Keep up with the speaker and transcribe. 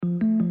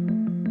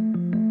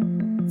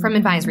From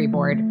Advisory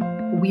Board,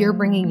 we're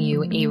bringing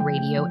you a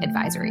radio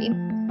advisory.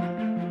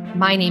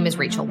 My name is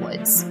Rachel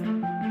Woods.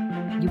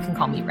 You can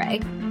call me Ray.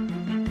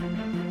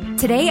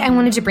 Today, I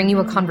wanted to bring you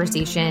a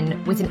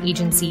conversation with an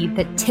agency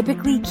that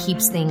typically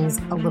keeps things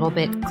a little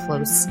bit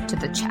close to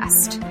the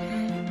chest.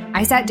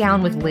 I sat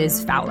down with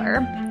Liz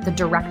Fowler, the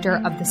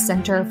director of the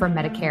Center for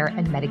Medicare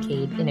and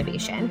Medicaid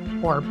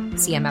Innovation, or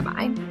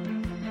CMMI.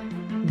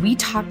 We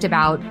talked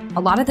about a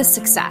lot of the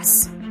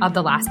success of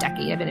the last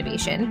decade of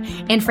innovation,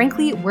 and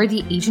frankly, where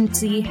the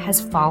agency has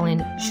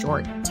fallen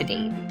short to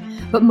date.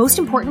 But most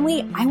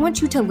importantly, I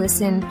want you to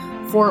listen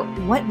for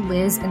what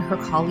Liz and her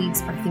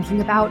colleagues are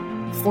thinking about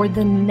for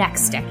the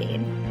next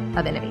decade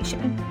of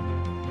innovation.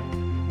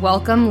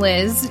 Welcome,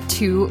 Liz,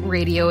 to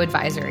Radio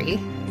Advisory.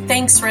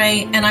 Thanks,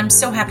 Ray, and I'm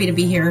so happy to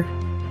be here.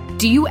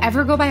 Do you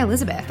ever go by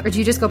Elizabeth, or do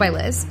you just go by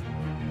Liz?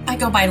 I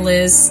go by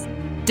Liz.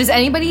 Does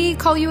anybody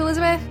call you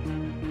Elizabeth?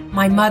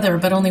 My mother,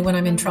 but only when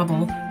I'm in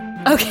trouble.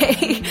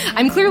 Okay,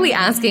 I'm clearly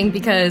asking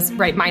because,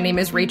 my name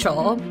is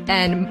Rachel,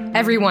 and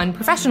everyone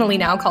professionally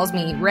now calls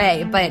me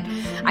Ray, but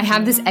I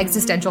have this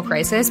existential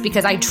crisis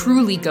because I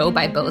truly go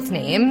by both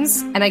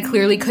names, and I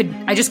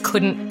just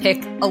couldn't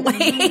pick a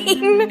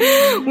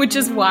lane, which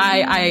is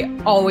why I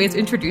always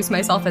introduce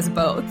myself as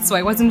both, so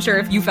I wasn't sure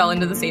if you fell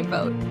into the same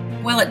boat.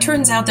 Well, it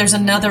turns out there's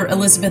another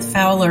Elizabeth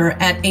Fowler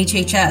at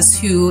HHS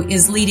who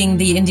is leading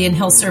the Indian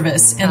Health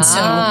Service. And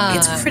so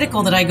it's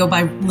critical that I go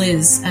by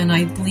Liz, and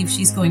I believe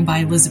she's going by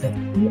Elizabeth.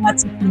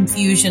 Lots of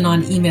confusion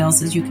on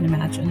emails, as you can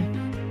imagine.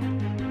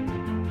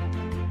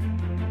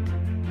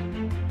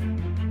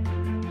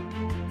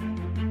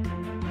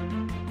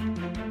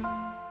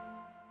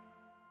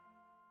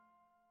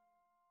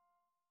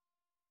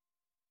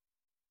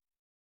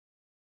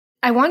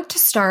 I want to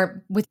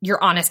start with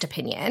your honest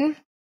opinion.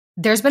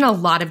 There's been a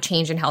lot of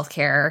change in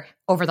healthcare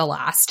over the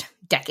last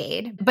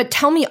decade, but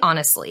tell me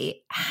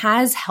honestly,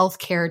 has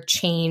healthcare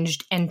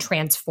changed and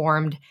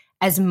transformed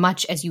as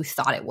much as you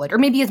thought it would, or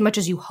maybe as much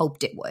as you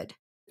hoped it would?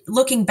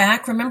 Looking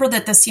back, remember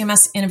that the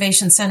CMS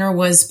Innovation Center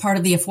was part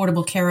of the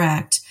Affordable Care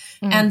Act.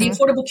 Mm-hmm. And the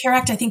Affordable Care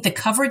Act, I think the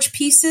coverage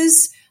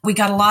pieces, we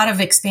got a lot of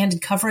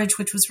expanded coverage,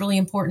 which was really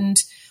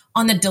important.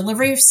 On the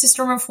delivery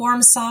system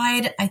reform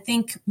side, I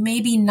think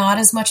maybe not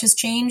as much has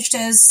changed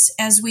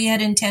as we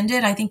had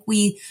intended. I think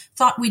we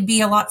thought we'd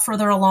be a lot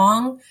further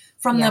along.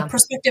 From the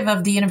perspective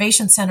of the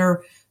Innovation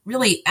Center,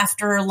 really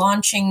after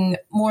launching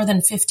more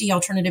than 50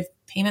 alternative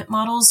payment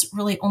models,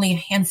 really only a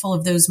handful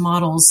of those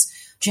models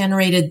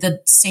generated the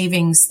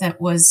savings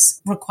that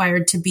was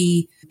required to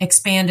be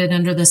expanded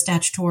under the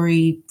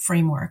statutory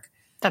framework.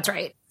 That's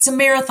right. It's a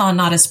marathon,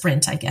 not a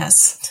sprint, I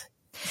guess.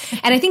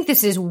 And I think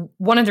this is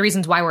one of the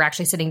reasons why we're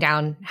actually sitting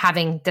down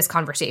having this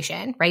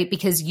conversation, right?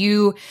 Because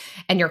you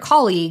and your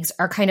colleagues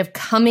are kind of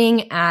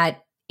coming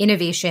at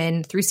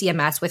innovation through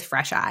CMS with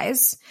fresh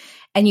eyes.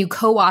 And you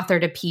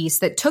co-authored a piece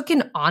that took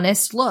an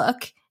honest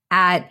look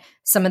at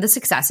some of the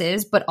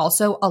successes, but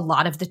also a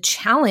lot of the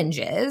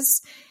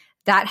challenges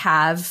that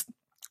have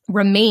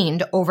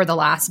remained over the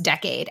last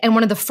decade. And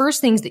one of the first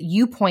things that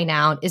you point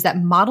out is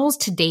that models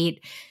to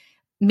date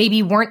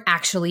maybe weren't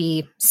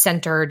actually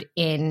centered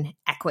in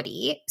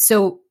equity.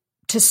 So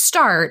to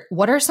start,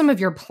 what are some of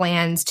your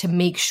plans to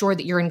make sure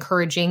that you're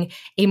encouraging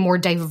a more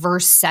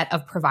diverse set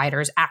of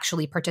providers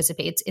actually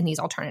participates in these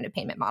alternative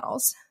payment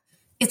models?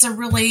 It's a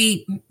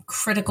really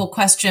critical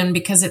question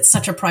because it's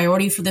such a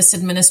priority for this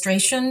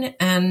administration.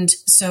 And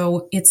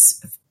so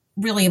it's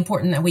really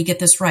important that we get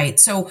this right.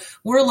 So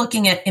we're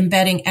looking at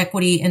embedding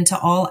equity into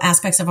all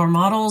aspects of our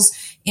models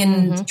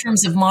in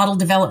terms of model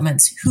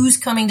developments. Who's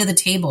coming to the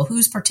table?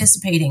 Who's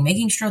participating?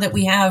 Making sure that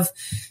we have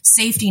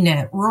safety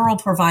net, rural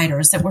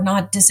providers, that we're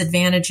not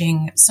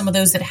disadvantaging some of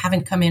those that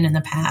haven't come in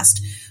the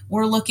past.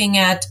 We're looking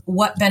at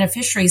what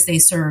beneficiaries they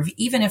serve,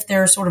 even if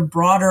they're sort of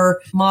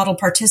broader model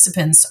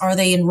participants. Are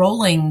they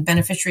enrolling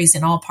beneficiaries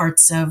in all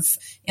parts of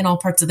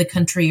the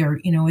country, or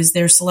is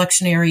their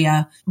selection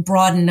area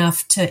broad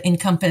enough to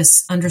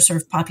encompass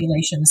underserved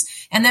populations?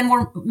 And then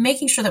we're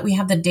making sure that we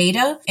have the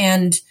data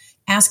and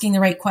asking the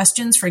right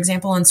questions, for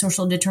example, on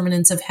social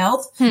determinants of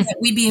health, that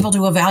we be able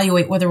to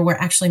evaluate whether we're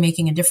actually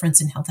making a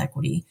difference in health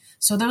equity.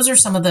 So those are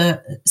some of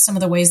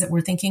the ways that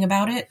we're thinking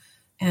about it.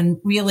 And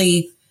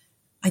really,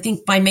 I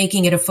think by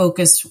making it a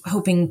focus,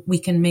 hoping we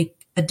can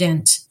make a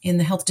dent in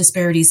the health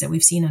disparities that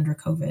we've seen under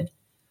COVID.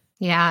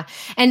 Yeah.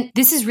 And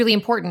this is really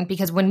important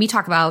because when we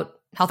talk about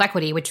health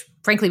equity, which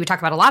frankly we talk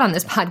about a lot on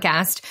this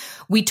podcast,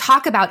 we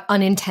talk about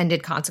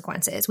unintended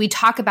consequences. We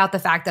talk about the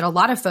fact that a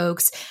lot of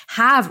folks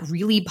have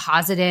really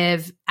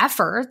positive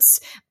efforts,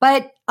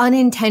 but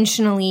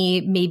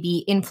unintentionally maybe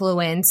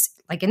influence,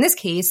 like in this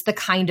case, the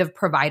kind of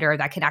provider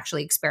that can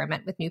actually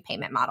experiment with new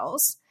payment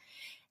models.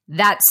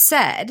 That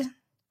said,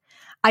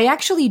 I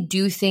actually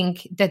do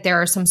think that there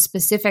are some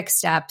specific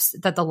steps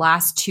that the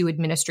last two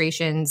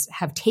administrations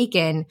have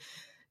taken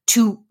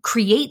to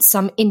create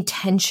some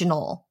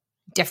intentional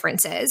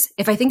differences.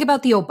 If I think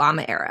about the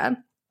Obama era,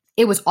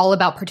 It was all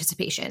about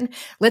participation.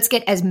 Let's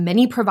get as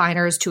many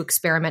providers to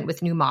experiment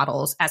with new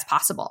models as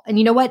possible. And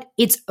you know what?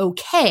 It's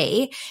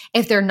okay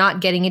if they're not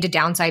getting into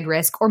downside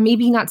risk or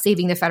maybe not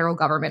saving the federal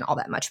government all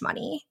that much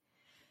money.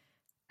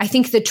 I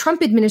think the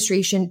Trump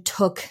administration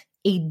took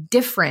a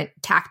different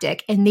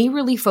tactic and they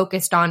really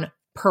focused on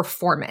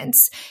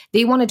performance.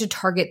 They wanted to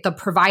target the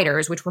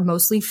providers, which were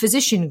mostly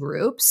physician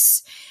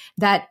groups,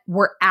 that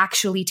were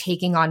actually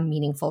taking on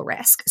meaningful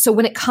risk. So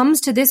when it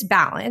comes to this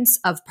balance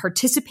of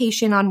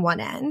participation on one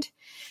end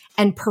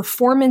and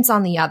performance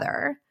on the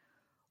other,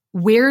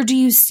 where do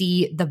you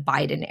see the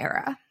Biden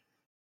era?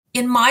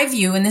 In my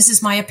view, and this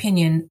is my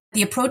opinion,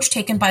 the approach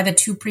taken by the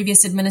two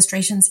previous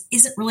administrations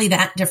isn't really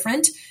that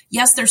different.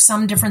 Yes, there's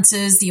some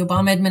differences. The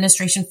Obama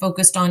administration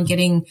focused on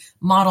getting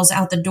models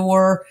out the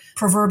door,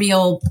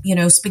 proverbial,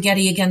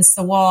 spaghetti against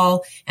the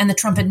wall. And the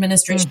Trump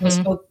administration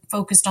was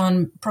focused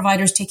on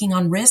providers taking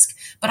on risk.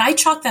 But I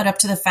chalk that up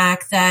to the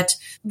fact that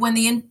when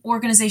the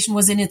organization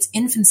was in its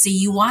infancy,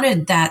 you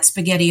wanted that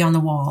spaghetti on the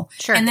wall.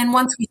 Sure. And then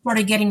once we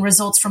started getting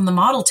results from the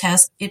model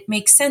test, it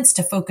makes sense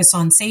to focus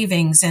on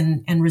savings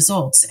and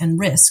results and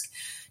risk.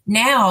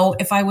 Now,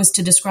 if I was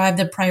to describe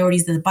the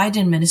priorities of the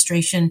Biden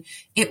administration,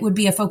 it would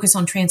be a focus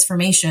on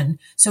transformation.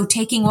 So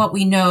taking what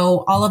we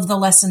know, all of the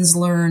lessons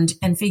learned,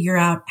 and figure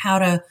out how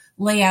to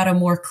lay out a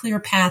more clear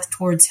path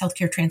towards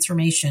healthcare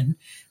transformation.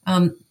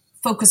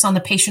 Focus on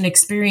the patient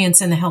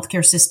experience in the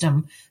healthcare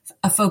system,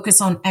 a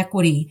focus on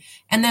equity,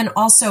 and then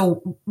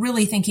also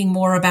really thinking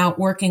more about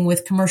working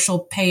with commercial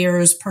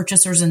payers,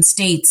 purchasers, and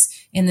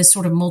states in this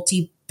sort of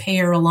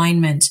multi-payer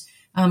alignment.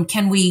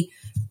 Can we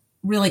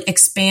really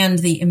expand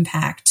the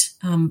impact?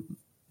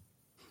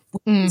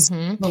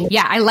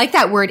 Yeah, I like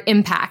that word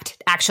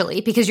impact, actually,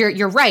 because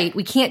you're right.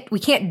 We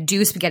can't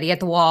do spaghetti at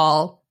the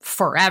wall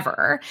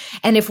forever.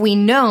 And if we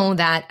know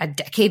that a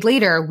decade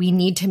later, we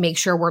need to make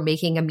sure we're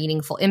making a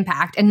meaningful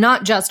impact, and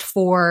not just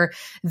for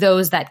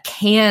those that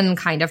can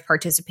kind of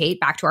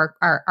participate, back to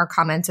our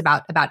comments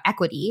about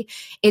equity,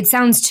 it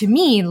sounds to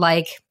me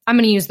like, I'm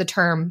going to use the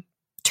term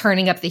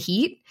turning up the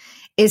heat,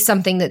 is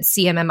something that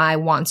CMMI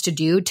wants to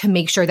do to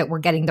make sure that we're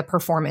getting the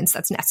performance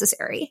that's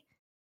necessary.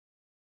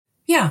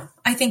 Yeah,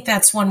 I think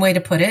that's one way to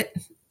put it.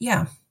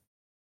 Yeah.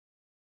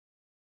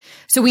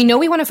 So we know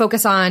we want to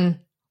focus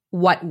on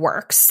what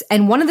works.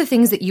 And one of the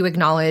things that you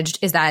acknowledged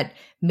is that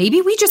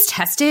maybe we just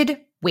tested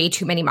way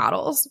too many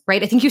models,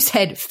 right? I think you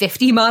said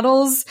 50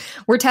 models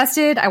were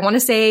tested. I want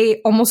to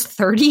say almost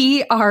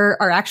 30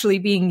 are actually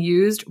being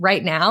used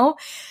right now.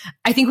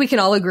 I think we can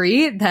all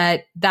agree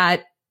that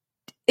that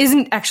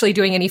isn't actually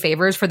doing any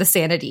favors for the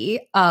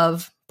sanity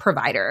of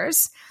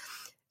providers.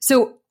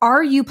 So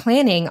are you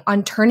planning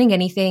on turning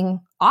anything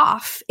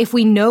off? If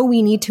we know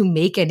we need to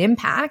make an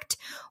impact,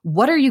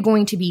 what are you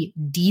going to be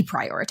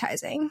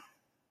deprioritizing?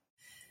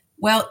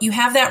 Well, you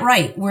have that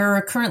right.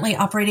 We're currently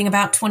operating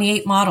about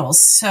 28 models.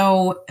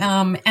 So,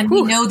 and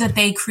we know that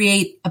they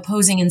create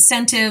opposing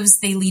incentives.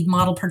 They lead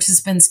model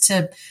participants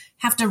to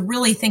have to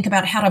really think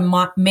about how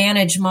to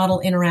manage model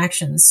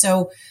interactions.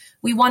 So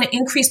we want to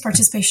increase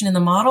participation in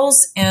the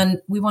models,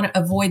 and we want to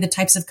avoid the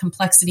types of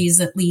complexities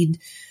that lead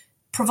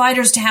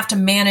providers to have to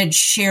manage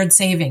shared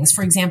savings.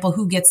 For example,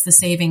 who gets the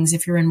savings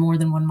if you're in more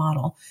than one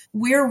model?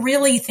 We're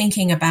really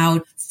thinking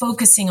about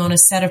focusing on a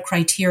set of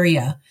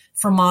criteria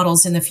for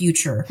models in the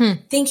future,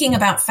 thinking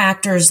about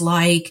factors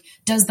like,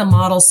 does the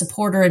model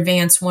support or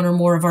advance one or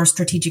more of our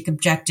strategic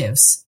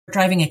objectives?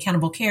 Driving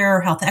accountable care,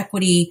 health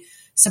equity,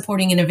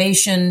 supporting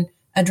innovation,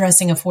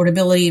 addressing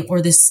affordability,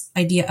 or this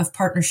idea of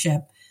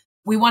partnership.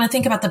 We want to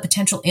think about the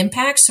potential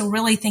impact. So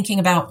really thinking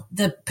about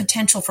the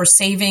potential for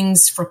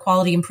savings, for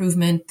quality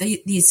improvement.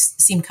 These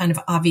seem kind of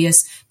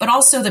obvious, but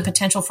also the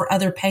potential for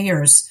other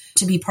payers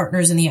to be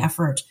partners in the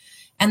effort.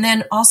 And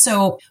then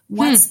also,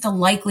 what's the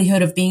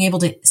likelihood of being able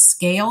to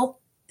scale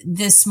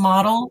this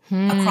model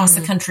across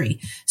the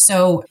country?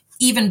 So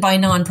even by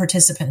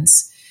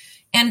non-participants.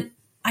 And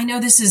I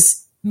know this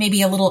is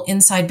maybe a little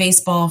inside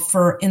baseball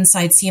for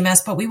inside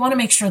CMS, but we want to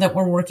make sure that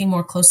we're working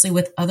more closely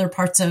with other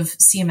parts of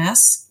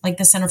CMS, like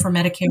the Center for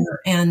Medicare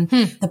and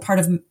the part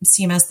of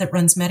CMS that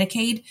runs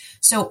Medicaid.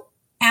 So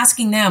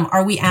asking them,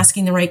 are we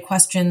asking the right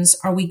questions?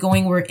 Are we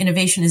going where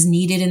innovation is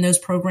needed in those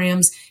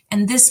programs?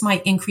 And this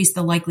might increase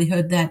the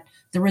likelihood that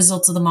the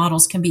results of the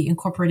models can be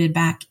incorporated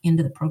back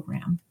into the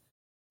program.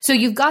 So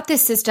you've got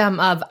this system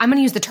of, I'm going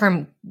to use the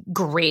term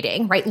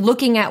grading, right?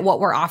 Looking at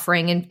what we're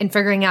offering and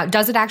figuring out,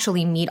 does it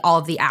actually meet all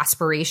of the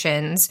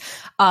aspirations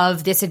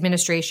of this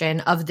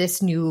administration, of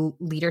this new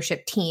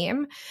leadership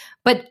team?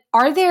 But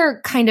are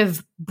there kind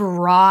of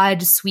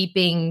broad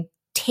sweeping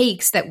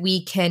takes that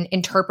we can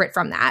interpret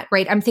from that,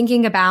 right? I'm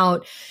thinking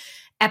about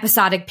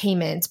episodic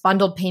payments,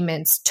 bundled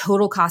payments,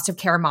 total cost of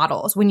care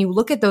models. When you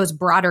look at those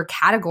broader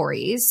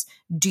categories,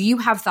 do you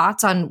have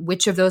thoughts on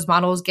which of those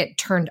models get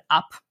turned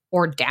up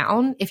or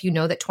down if you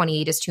know that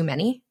 28 is too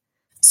many?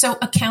 So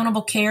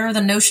accountable care, the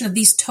notion of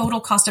these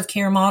total cost of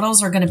care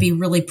models are going to be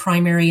really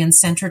primary and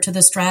center to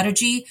the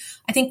strategy.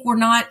 I think we're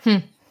not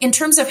in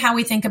terms of how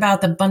we think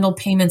about the bundled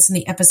payments and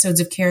the episodes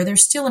of care, they're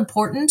still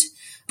important,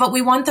 but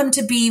we want them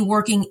to be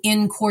working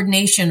in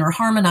coordination or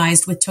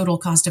harmonized with total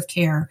cost of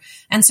care.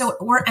 And so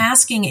we're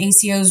asking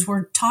ACOs,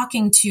 we're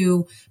talking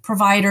to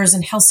providers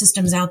and health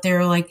systems out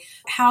there, like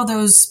how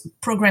those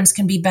programs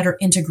can be better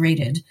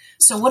integrated.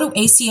 So what do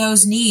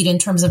ACOs need in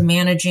terms of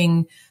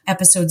managing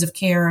episodes of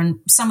care? And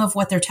some of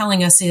what they're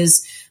telling us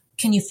is,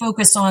 can you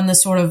focus on the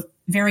sort of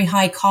very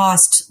high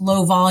cost,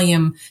 low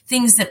volume,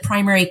 things that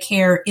primary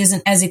care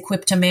isn't as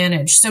equipped to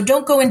manage? So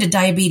don't go into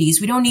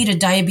diabetes. We don't need a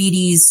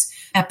diabetes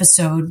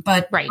episode,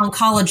 but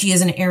oncology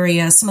is an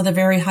area, some of the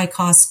very high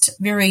cost,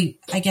 very,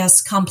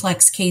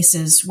 complex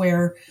cases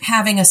where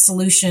having a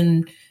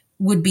solution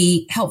would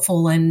be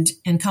helpful and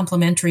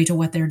complementary to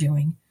what they're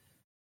doing.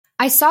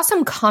 I saw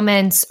some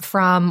comments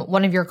from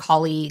one of your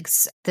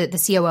colleagues, the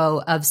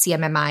COO of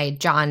CMMI,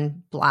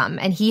 John Blum,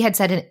 and he had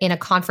said in a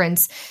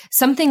conference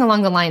something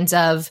along the lines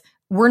of,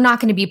 we're not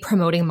going to be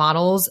promoting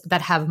models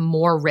that have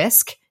more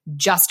risk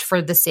just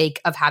for the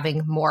sake of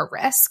having more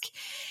risk.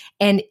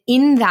 And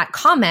in that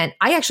comment,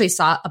 I actually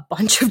saw a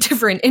bunch of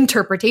different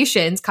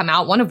interpretations come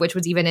out, one of which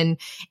was even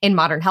in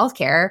Modern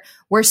Healthcare,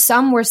 where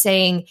some were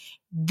saying,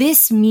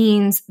 this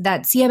means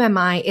that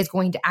CMMI is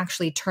going to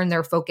actually turn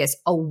their focus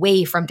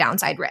away from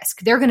downside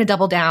risk. They're going to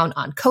double down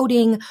on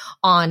coding,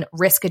 on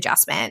risk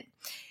adjustment.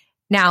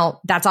 Now,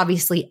 that's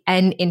obviously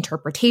an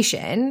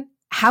interpretation.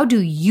 How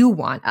do you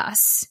want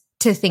us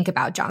to think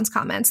about John's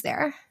comments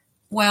there?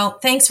 Well,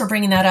 thanks for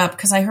bringing that up,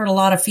 because I heard a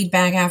lot of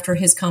feedback after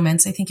his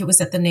comments. I think it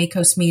was at the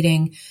NACOS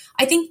meeting.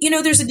 I think,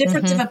 there's a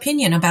difference of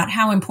opinion about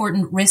how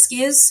important risk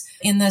is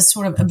in the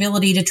sort of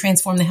ability to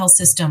transform the health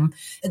system.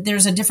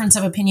 There's a difference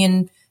of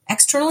opinion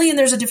externally, and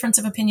there's a difference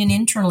of opinion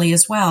internally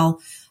as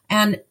well.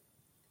 And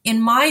in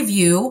my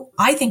view,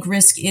 I think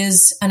risk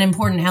is an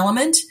important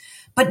element,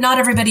 but not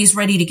everybody's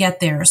ready to get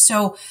there.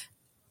 So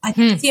I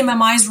think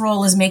CMMI's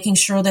role is making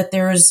sure that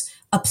there's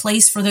a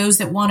place for those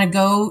that want to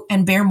go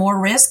and bear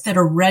more risk, that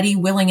are ready,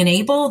 willing, and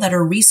able, that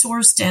are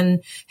resourced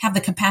and have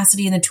the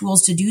capacity and the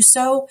tools to do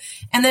so.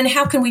 And then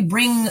how can we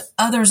bring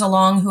others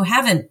along who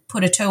haven't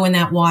put a toe in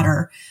that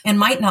water and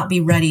might not be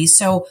ready?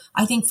 So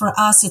I think for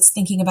us, it's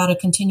thinking about a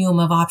continuum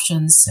of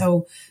options.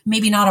 So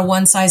maybe not a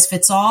one size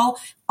fits all.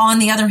 On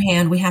the other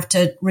hand, we have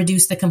to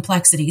reduce the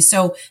complexity.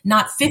 So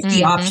not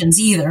 50 options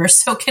either.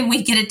 So can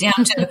we get it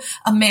down to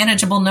a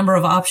manageable number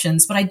of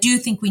options? But I do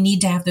think we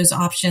need to have those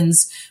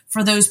options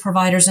for those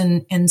providers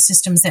and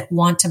systems that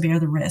want to bear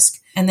the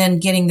risk, and then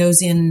getting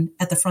those in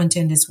at the front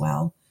end as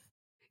well.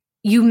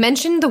 You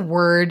mentioned the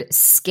word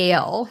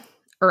scale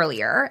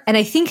earlier, and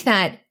I think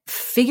that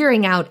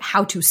figuring out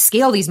how to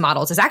scale these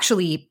models is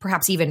actually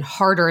perhaps even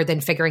harder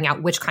than figuring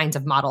out which kinds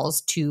of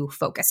models to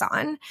focus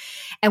on.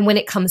 And when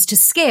it comes to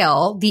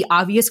scale, the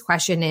obvious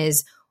question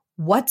is,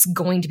 what's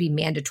going to be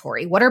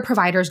mandatory? What are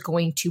providers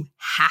going to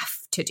have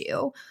to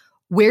do?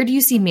 Where do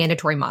you see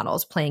mandatory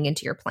models playing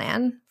into your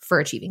plan for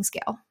achieving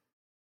scale?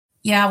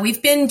 Yeah,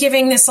 we've been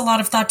giving this a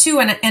lot of thought too.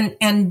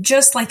 And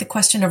just like the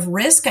question of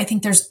risk, I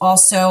think there's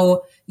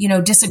also,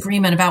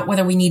 disagreement about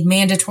whether we need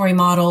mandatory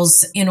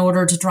models in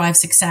order to drive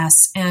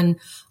success. And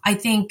I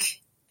think,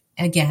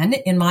 again,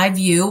 in my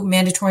view,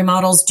 mandatory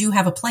models do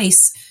have a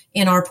place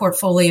in our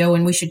portfolio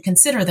and we should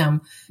consider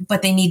them,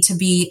 but they need to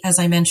be, as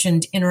I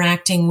mentioned,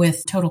 interacting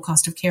with total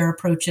cost of care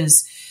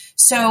approaches.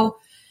 So,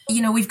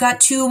 we've got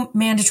two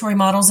mandatory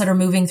models that are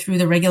moving through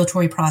the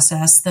regulatory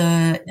process,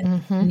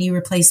 the knee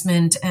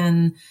replacement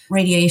and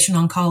radiation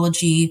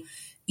oncology.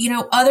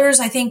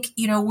 Others, I think,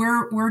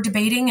 we're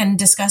debating and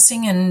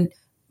discussing and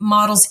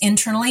models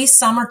internally.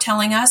 Some are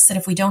telling us that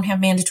if we don't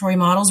have mandatory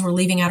models, we're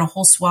leaving out a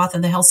whole swath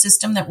of the health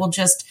system that will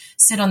just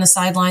sit on the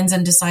sidelines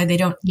and decide they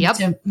don't need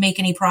to make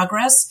any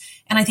progress.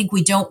 And I think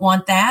we don't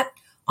want that.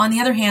 On the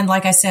other hand,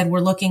 like I said,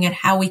 we're looking at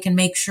how we can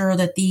make sure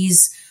that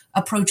these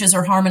approaches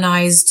are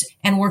harmonized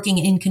and working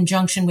in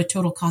conjunction with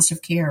total cost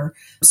of care.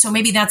 So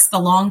maybe that's the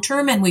long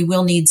term, and we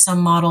will need some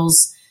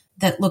models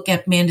that look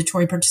at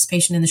mandatory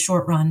participation in the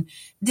short run.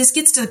 This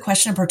gets to the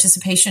question of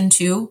participation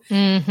too,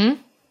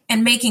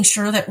 and making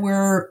sure that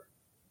we're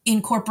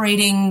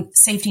incorporating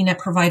safety net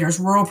providers,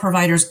 rural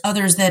providers,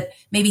 others that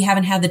maybe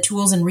haven't had the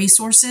tools and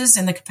resources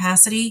and the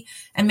capacity,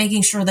 and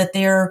making sure that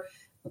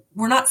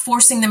we're not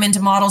forcing them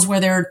into models where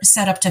they're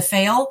set up to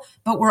fail,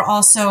 but we're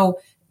also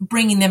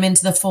bringing them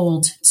into the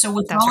fold. So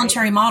with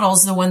voluntary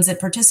models, the ones that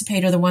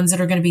participate are the ones that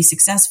are going to be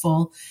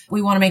successful.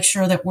 We want to make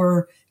sure that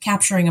we're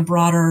capturing a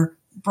broader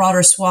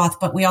swath,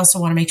 but we also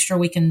want to make sure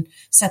we can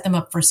set them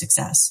up for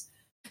success.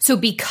 So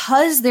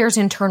because there's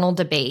internal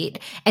debate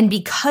and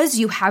because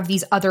you have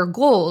these other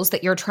goals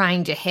that you're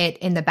trying to hit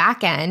in the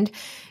back end,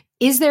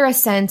 is there a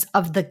sense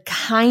of the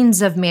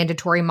kinds of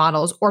mandatory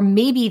models or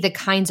maybe the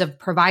kinds of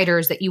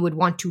providers that you would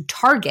want to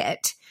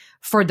target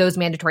for those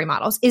mandatory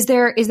models? Is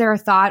there a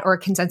thought or a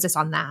consensus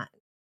on that?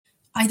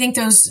 I think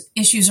those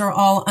issues are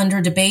all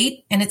under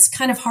debate, and it's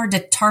kind of hard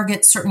to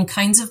target certain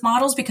kinds of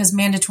models because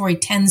mandatory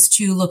tends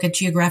to look at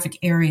geographic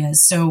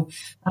areas. So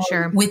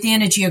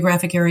within a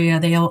geographic area,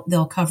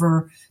 they'll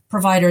cover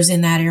providers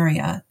in that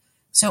area.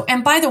 So,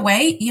 and by the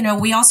way,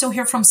 we also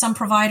hear from some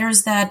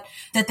providers that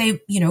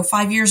they,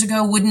 5 years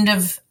ago wouldn't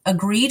have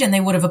agreed and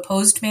they would have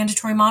opposed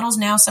mandatory models.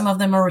 Now some of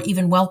them are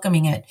even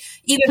welcoming it.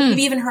 We've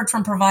even heard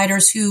from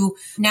providers who,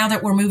 now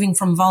that we're moving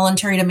from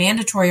voluntary to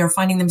mandatory, are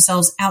finding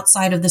themselves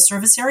outside of the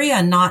service area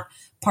and not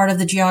part of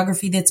the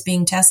geography that's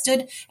being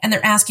tested. And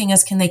they're asking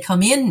us, can they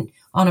come in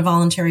on a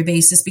voluntary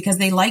basis because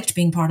they liked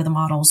being part of the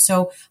models.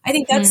 So I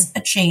think that's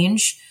a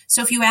change.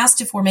 So if you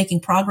asked if we're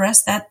making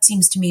progress, that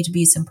seems to me to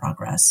be some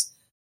progress.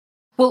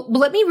 Well,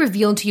 let me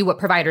reveal to you what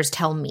providers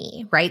tell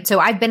me, right? So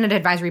I've been at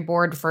advisory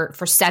board for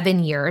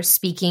 7 years,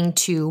 speaking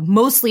to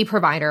mostly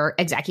provider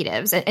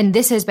executives. And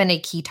this has been a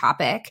key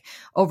topic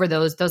over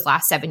those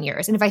last 7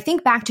 years. And if I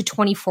think back to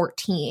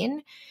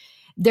 2014,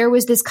 there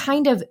was this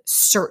kind of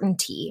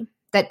certainty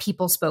that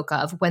people spoke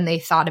of when they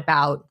thought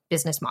about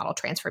business model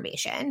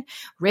transformation.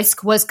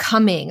 Risk was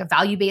coming,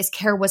 value-based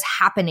care was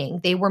happening.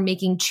 They were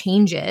making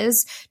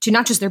changes to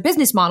not just their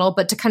business model,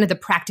 but to kind of the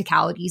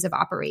practicalities of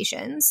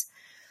operations.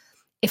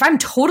 If I'm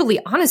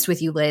totally honest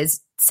with you, Liz,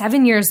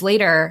 7 years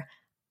later,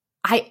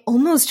 I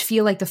almost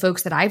feel like the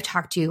folks that I've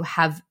talked to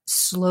have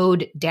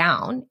slowed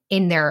down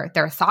in their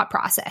thought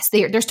process.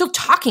 They're still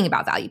talking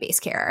about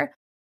value-based care,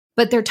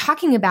 but they're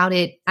talking about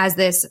it as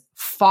this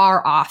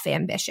far off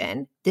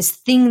ambition, this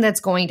thing that's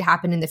going to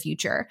happen in the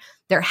future.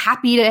 They're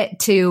happy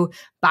to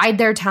bide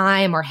their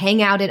time or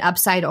hang out at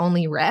upside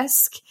only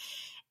risk.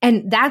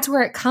 And that's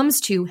where it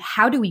comes to,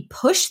 how do we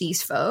push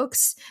these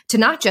folks to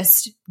not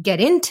just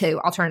get into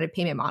alternative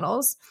payment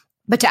models,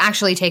 but to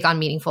actually take on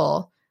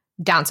meaningful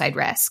downside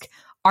risk?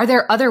 Are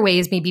there other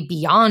ways, maybe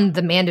beyond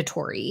the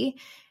mandatory,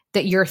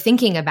 that you're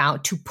thinking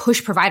about to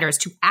push providers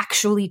to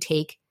actually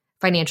take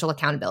financial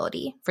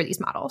accountability for these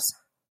models?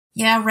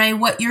 Yeah, Ray,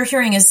 what you're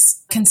hearing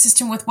is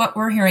consistent with what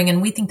we're hearing,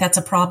 and we think that's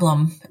a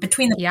problem.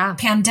 Between the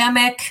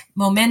pandemic,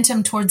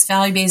 momentum towards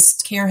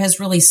value-based care has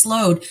really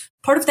slowed.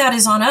 Part of that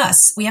is on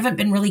us. We haven't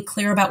been really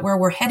clear about where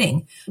we're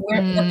heading,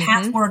 where the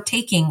path we're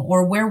taking,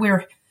 or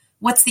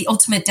what's the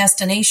ultimate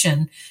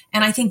destination.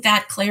 And I think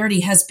that clarity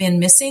has been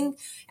missing.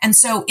 And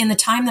so in the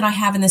time that I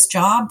have in this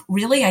job,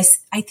 really,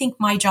 I think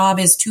my job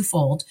is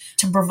twofold: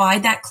 to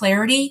provide that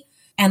clarity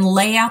and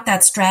lay out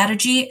that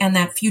strategy and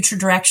that future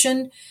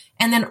direction,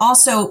 and then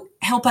also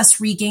help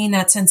us regain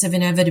that sense of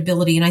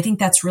inevitability. And I think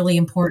that's really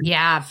important.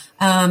 Yeah.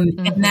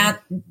 And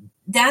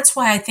that's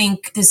why I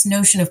think this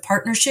notion of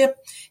partnership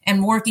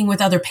and working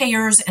with other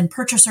payers and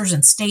purchasers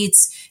and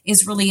states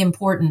is really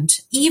important.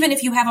 Even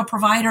if you have a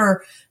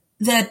provider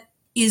that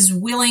is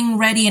willing,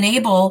 ready, and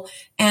able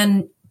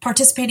and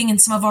participating in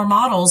some of our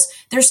models,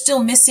 they're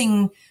still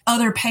missing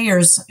other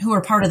payers who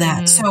are part of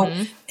that. So,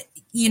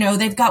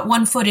 they've got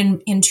one foot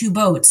in two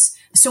boats.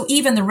 So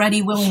even the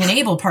ready, willing, and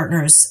able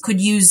partners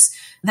could use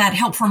that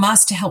help from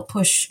us to help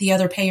push the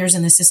other payers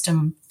in the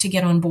system to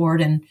get on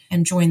board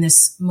and join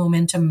this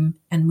momentum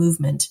and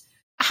movement.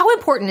 How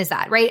important is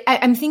that, right?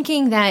 I'm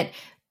thinking that,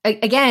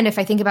 again, if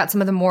I think about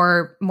some of the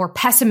more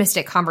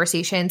pessimistic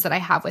conversations that I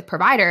have with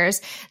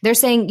providers, they're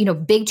saying,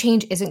 big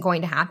change isn't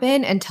going to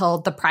happen until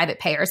the private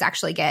payers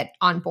actually get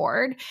on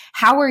board.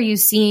 How are you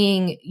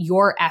seeing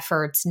your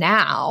efforts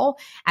now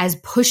as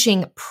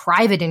pushing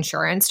private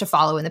insurance to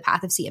follow in the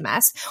path of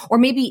CMS? Or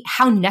maybe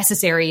how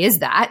necessary is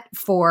that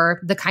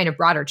for the kind of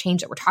broader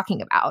change that we're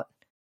talking about?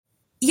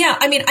 Yeah,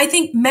 I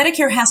think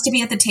Medicare has to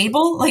be at the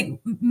table. Like,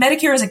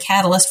 Medicare is a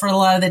catalyst for a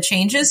lot of the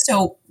changes.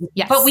 So,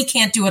 yes. But we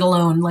can't do it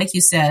alone, like you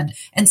said.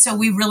 And so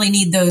we really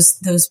need those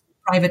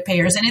private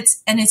payers. And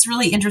it's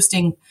really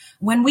interesting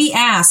when we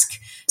ask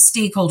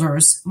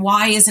stakeholders,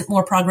 why isn't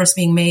more progress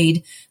being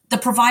made? The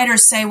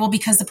providers say, well,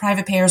 because the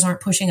private payers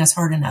aren't pushing us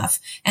hard enough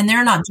and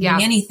they're not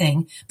doing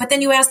anything. But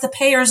then you ask the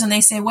payers and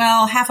they say,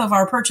 well, half of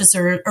our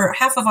purchasers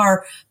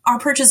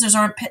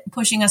aren't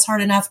pushing us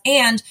hard enough,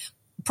 and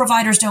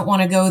providers don't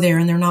want to go there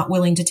and they're not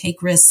willing to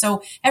take risks.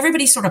 So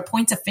everybody sort of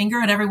points a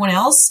finger at everyone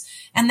else.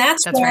 And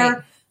that's where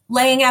right.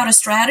 Laying out a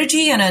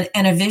strategy and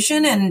a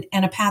vision and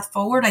a path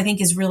forward, I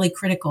think, is really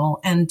critical.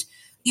 And,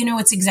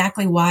 it's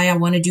exactly why I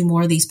want to do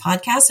more of these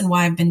podcasts and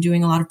why I've been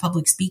doing a lot of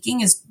public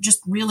speaking, is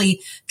just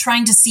really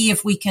trying to see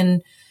if we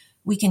can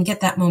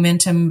get that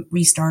momentum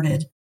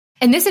restarted.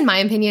 And this, in my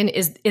opinion,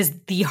 is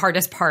the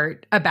hardest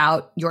part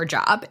about your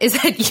job, is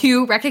that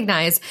you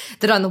recognize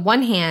that on the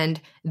one hand,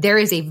 there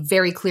is a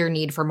very clear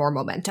need for more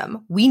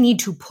momentum. We need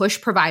to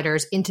push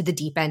providers into the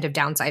deep end of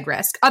downside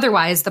risk.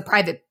 Otherwise, the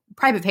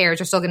private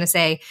payers are still going to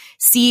say,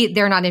 see,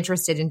 they're not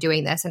interested in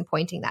doing this, and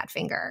pointing that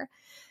finger.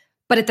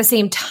 But at the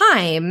same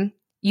time,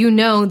 you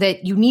know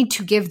that you need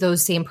to give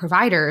those same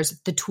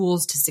providers the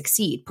tools to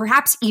succeed,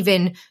 perhaps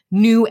even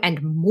new and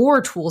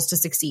more tools to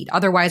succeed.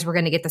 Otherwise, we're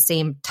going to get the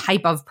same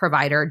type of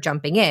provider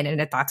jumping in,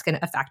 and that's going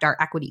to affect our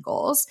equity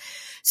goals.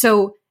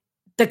 So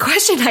the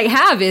question I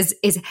have is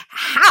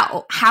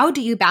how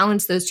do you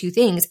balance those two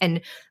things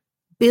and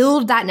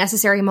build that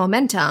necessary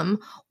momentum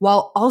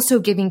while also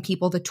giving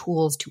people the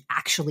tools to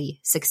actually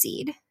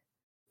succeed?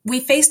 We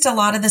faced a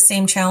lot of the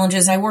same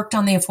challenges. I worked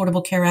on the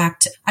Affordable Care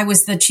Act. I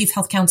was the chief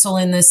health counsel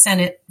in the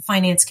Senate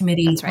Finance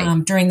Committee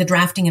during the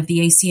drafting of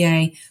the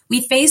ACA.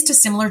 We faced a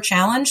similar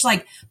challenge,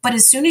 but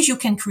as soon as you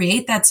can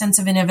create that sense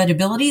of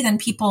inevitability, then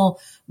people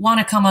want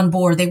to come on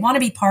board. They want to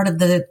be part of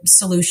the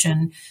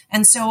solution.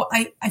 And so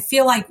I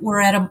feel like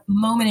we're at a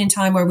moment in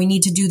time where we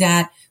need to do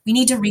that. We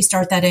need to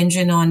restart that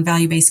engine on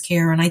value-based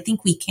care, and I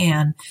think we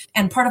can.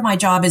 And part of my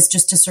job is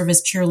just to serve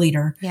as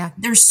cheerleader. Yeah.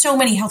 There's so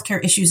many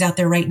healthcare issues out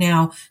there right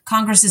now.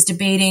 Congress is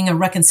debating a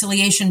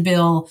reconciliation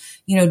bill,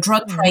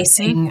 drug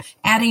pricing,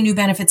 adding new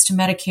benefits to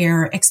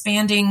Medicare,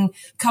 expanding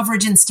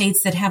coverage in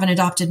states that haven't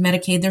adopted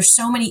Medicaid. There's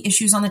so many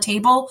issues on the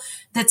table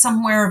that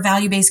somewhere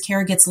value-based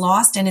care gets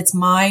lost, and it's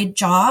my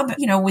job,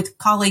 with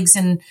colleagues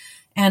and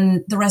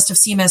the rest of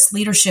CMS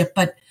leadership,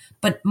 but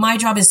my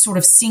job is sort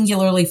of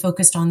singularly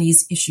focused on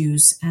these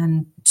issues.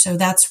 And so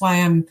that's why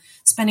I'm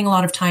spending a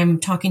lot of time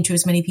talking to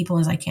as many people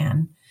as I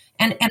can.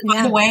 And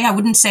by the way, I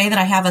wouldn't say that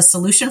I have a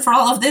solution for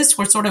all of this.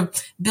 We're sort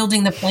of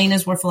building the plane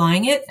as we're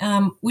flying it,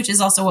 which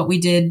is also what we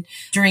did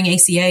during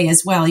ACA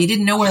as well. You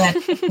didn't know where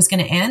that was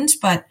going to end,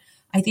 but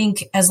I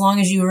think as long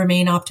as you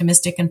remain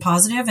optimistic and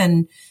positive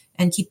and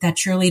keep that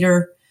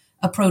cheerleader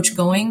approach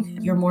going,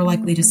 you're more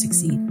likely to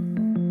succeed.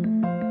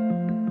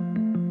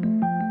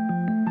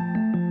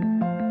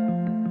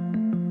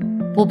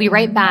 We'll be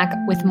right back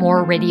with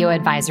more Radio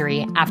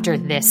Advisory after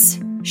this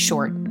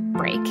short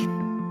break.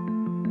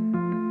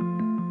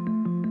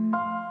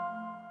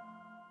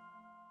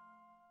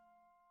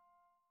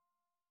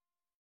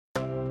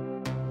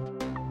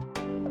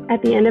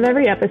 At the end of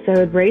every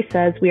episode, Ray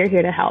says we are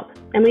here to help,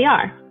 and we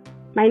are.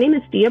 My name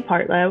is Dia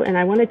Partlow, and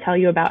I want to tell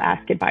you about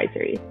Ask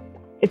Advisory.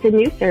 It's a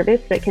new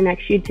service that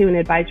connects you to an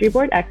advisory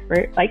board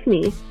expert like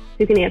me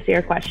who can answer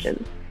your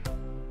questions.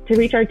 To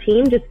reach our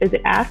team, just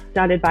visit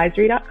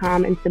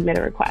ask.advisory.com and submit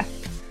a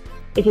request.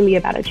 It can be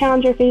about a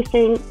challenge you're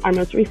facing, our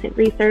most recent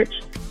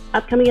research,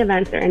 upcoming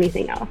events, or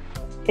anything else.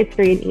 It's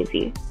free and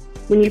easy.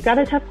 When you've got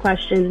a tough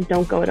question,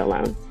 don't go it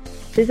alone.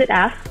 Visit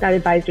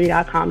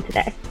ask.advisory.com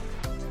today.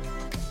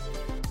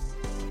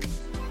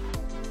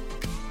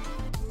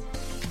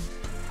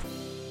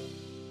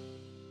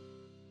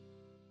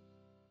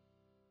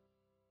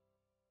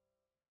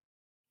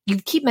 You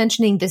keep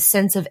mentioning this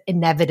sense of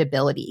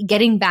inevitability,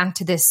 getting back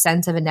to this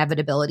sense of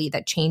inevitability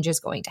that change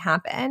is going to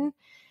happen.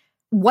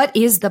 What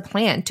is the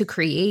plan to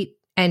create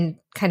and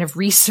kind of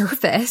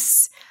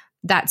resurface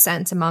that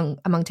sense among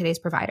today's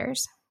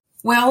providers?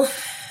 Well,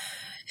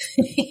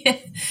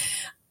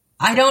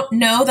 I don't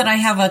know that I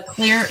have a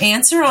clear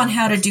answer on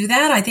how to do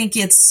that. I think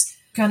it's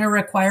going to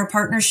require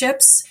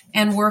partnerships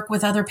and work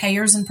with other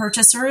payers and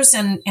purchasers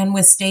and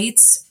with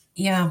states.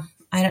 Yeah,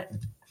 I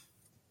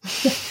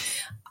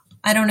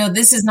don't know.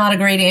 This is not a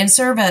great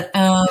answer, but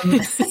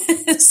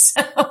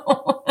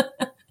so.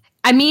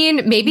 I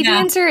mean, maybe the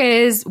answer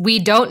is we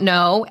don't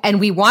know, and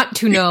we want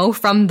to know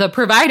from the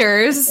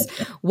providers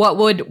what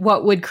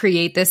would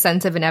create this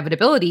sense of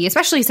inevitability,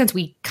 especially since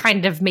we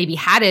kind of maybe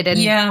had it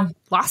and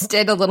lost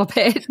it a little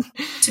bit.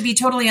 To be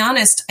totally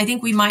honest, I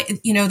think we might,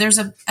 there's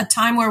a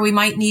time where we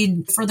might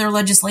need further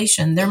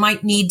legislation. There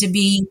might need to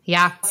be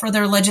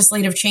further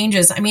legislative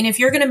changes. I mean, if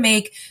you're going to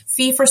make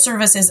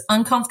fee-for-service as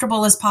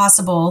uncomfortable as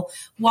possible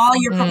while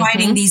you're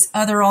providing these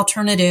other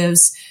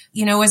alternatives,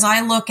 as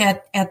I look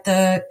at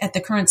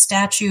the current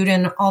statute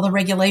and all the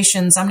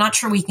regulations, I'm not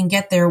sure we can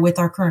get there with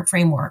our current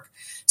framework.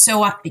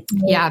 So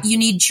you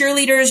need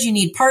cheerleaders, you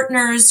need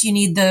partners, you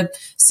need the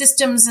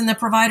systems and the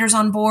providers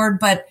on board.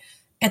 But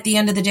at the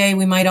end of the day,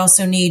 we might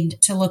also need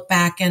to look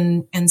back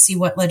and see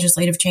what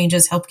legislative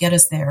changes help get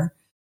us there.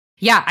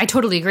 Yeah, I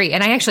totally agree.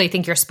 And I actually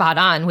think you're spot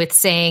on with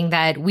saying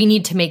that we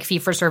need to make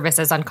fee-for-service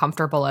as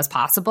uncomfortable as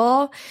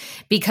possible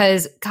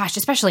because, gosh,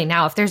 especially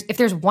now, if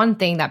there's one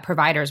thing that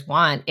providers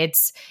want, it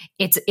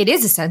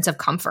is a sense of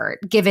comfort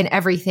given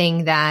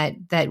everything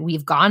that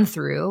we've gone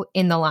through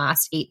in the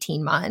last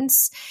 18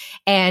 months.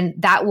 And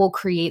that will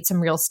create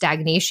some real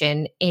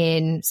stagnation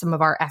in some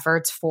of our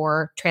efforts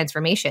for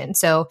transformation.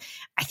 So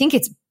I think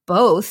it's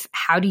both.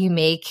 How do you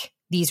make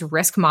these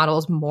risk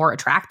models more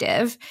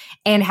attractive?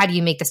 And how do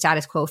you make the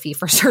status quo fee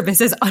for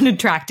service as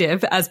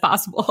unattractive as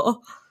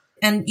possible?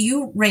 And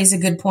you raise a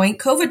good point.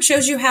 COVID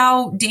shows you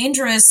how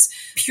dangerous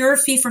pure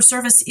fee for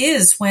service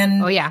is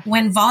when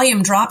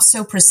volume drops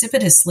so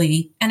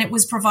precipitously. And it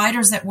was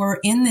providers that were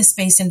in this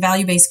space in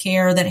value-based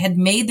care that had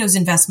made those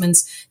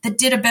investments that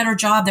did a better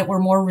job, that were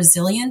more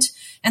resilient.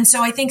 And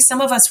so I think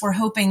some of us were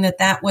hoping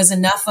that was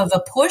enough of a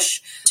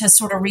push to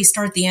sort of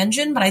restart the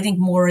engine, but I think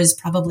more is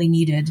probably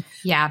needed.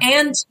 Yeah.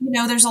 And,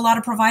 there's a lot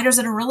of providers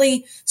that are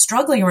really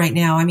struggling right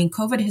now. I mean,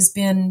 COVID has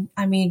been,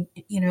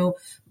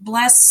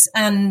 bless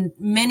and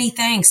many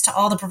thanks to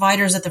all the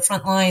providers at the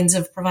front lines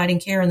of providing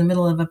care in the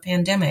middle of a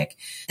pandemic.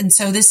 And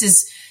so this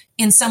is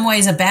in some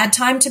ways a bad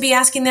time to be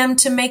asking them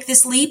to make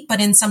this leap, but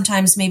in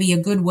sometimes maybe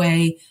a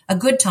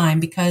good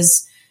time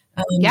because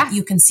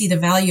you can see the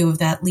value of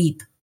that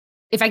leap.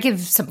 If I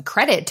give some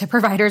credit to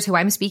providers who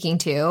I'm speaking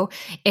to,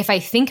 if I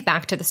think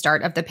back to the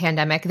start of the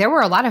pandemic, there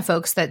were a lot of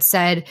folks that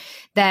said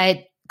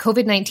that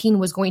COVID-19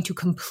 was going to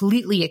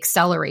completely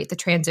accelerate the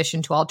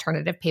transition to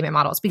alternative payment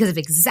models because of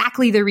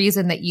exactly the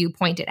reason that you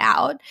pointed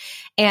out.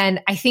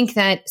 And I think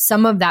that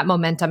some of that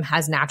momentum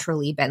has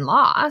naturally been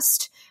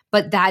lost,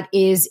 but that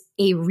is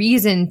a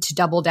reason to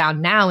double down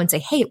now and say,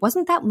 hey, it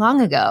wasn't that long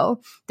ago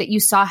that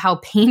you saw how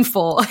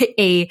painful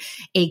a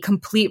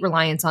complete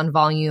reliance on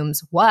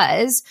volumes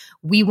was.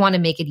 We want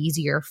to make it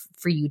easier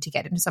for you to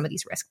get into some of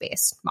these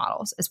risk-based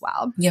models as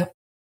well. Yep.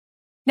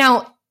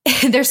 Now,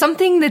 there's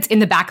something that's in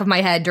the back of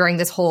my head during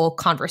this whole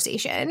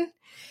conversation,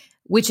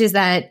 which is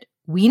that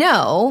we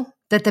know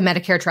that the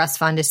Medicare Trust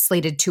Fund is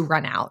slated to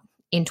run out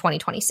in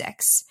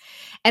 2026.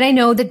 And I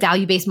know that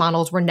value-based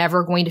models were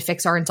never going to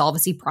fix our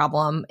insolvency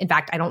problem. In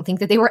fact, I don't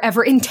think that they were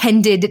ever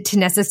intended to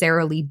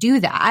necessarily do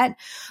that.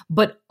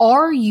 But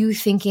are you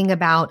thinking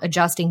about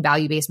adjusting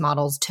value-based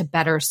models to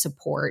better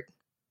support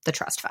the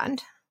trust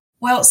fund?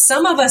 Well,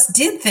 some of us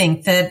did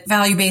think that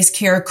value-based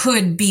care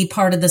could be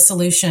part of the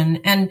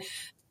solution. And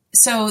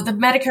so the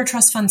Medicare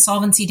Trust Fund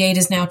solvency date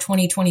is now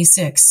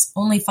 2026,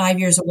 only 5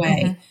 years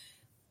away. Mm-hmm.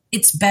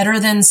 It's better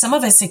than some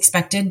of us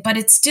expected, but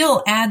it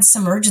still adds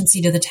some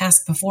urgency to the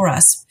task before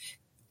us.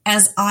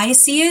 As I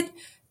see it,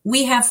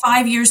 we have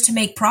 5 years to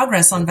make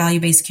progress on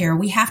value-based care.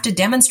 We have to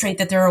demonstrate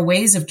that there are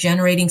ways of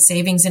generating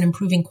savings and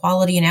improving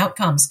quality and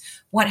outcomes.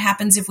 What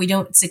happens if we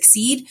don't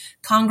succeed?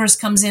 Congress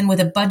comes in with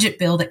a budget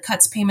bill that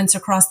cuts payments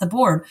across the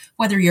board,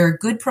 whether you're a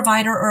good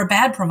provider or a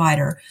bad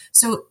provider.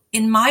 So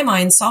in my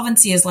mind,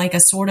 solvency is like a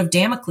sword of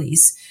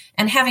Damocles.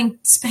 And having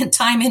spent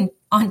time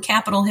on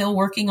Capitol Hill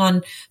working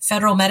on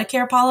federal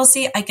Medicare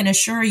policy, I can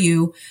assure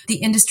you the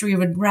industry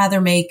would rather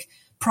make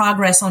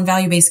progress on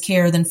value-based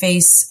care than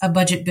face a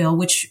budget bill,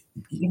 which,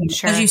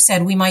 Sure. As you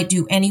said, we might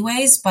do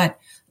anyways, but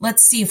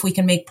let's see if we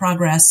can make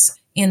progress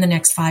in the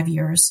next 5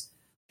 years.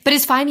 But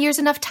is 5 years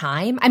enough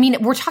time? I mean,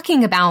 we're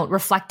talking about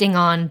reflecting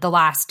on the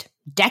last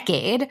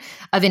decade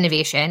of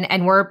innovation,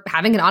 and we're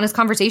having an honest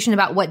conversation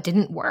about what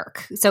didn't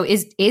work. So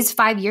is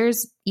 5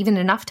 years even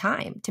enough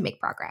time to make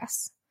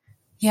progress?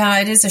 Yeah,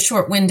 it is a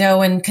short window.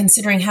 And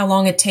considering how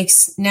long it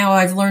takes, now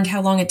I've learned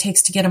how long it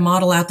takes to get a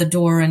model out the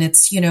door. And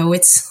it's,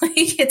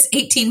 it's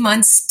 18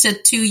 months to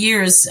 2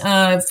 years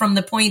from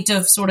the point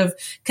of sort of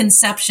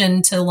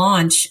conception to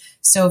launch.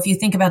 So if you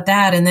think about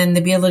that and then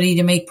the ability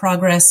to make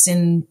progress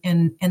and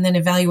then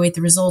evaluate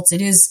the results, it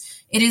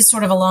is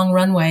sort of a long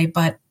runway.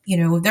 But,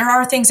 there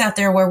are things out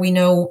there where we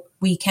know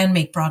we can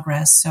make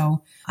progress.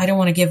 So I don't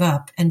want to give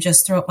up and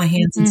just throw up my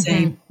hands and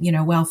say,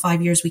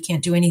 5 years, we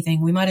can't do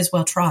anything. We might as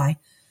well try.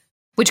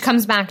 Which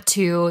comes back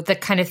to the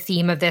kind of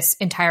theme of this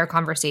entire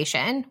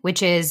conversation,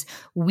 which is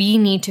we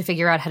need to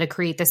figure out how to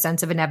create this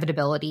sense of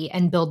inevitability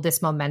and build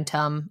this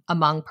momentum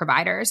among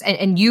providers.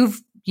 And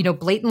you've,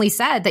 blatantly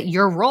said that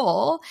your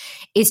role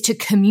is to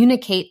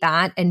communicate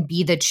that and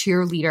be the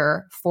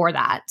cheerleader for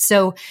that.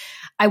 So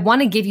I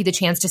want to give you the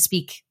chance to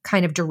speak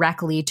kind of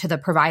directly to the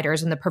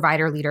providers and the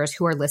provider leaders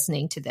who are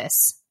listening to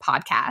this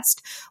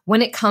podcast.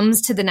 When it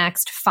comes to the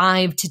next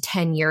 5 to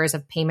 10 years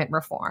of payment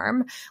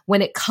reform,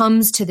 when it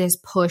comes to this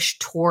push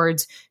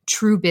towards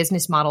true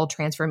business model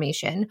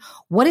transformation,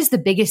 what is the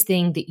biggest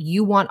thing that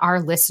you want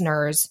our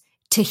listeners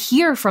to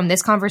hear from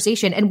this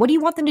conversation? And what do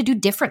you want them to do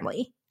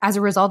differently as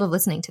a result of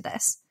listening to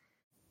this?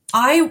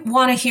 I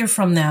want to hear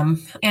from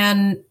them.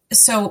 And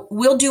so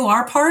we'll do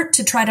our part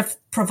to try to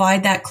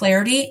provide that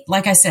clarity.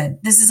 Like I said,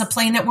 this is a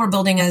plane that we're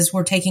building as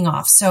we're taking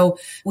off. So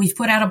we've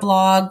put out a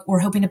blog. We're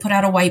hoping to put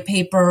out a white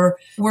paper.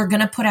 We're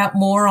going to put out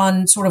more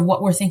on sort of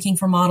what we're thinking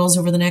for models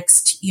over the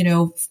next,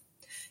 2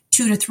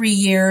 to 3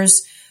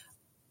 years.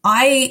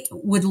 I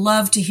would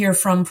love to hear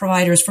from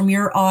providers, from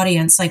your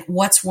audience, like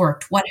what's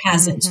worked, what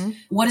hasn't,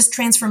 what does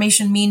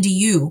transformation mean to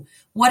you?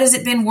 What has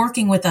it been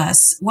working with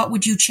us? What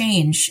would you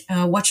change?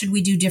 What should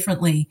we do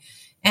differently?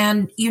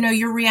 And,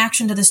 your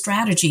reaction to the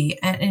strategy.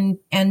 And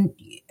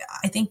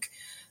I think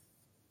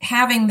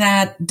having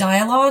that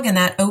dialogue and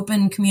that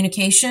open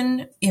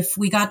communication, if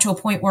we got to a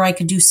point where I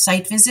could do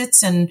site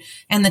visits and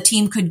the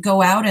team could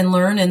go out and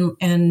learn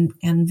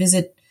and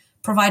visit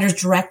providers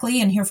directly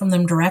and hear from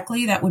them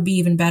directly, that would be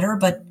even better.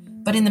 But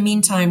in the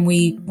meantime,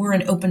 we're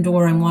an open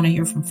door and want to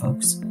hear from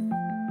folks.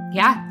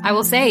 Yeah, I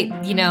will say,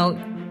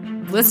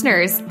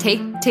 listeners,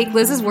 take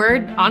Liz's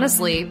word,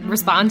 honestly,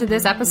 respond to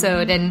this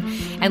episode.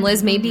 And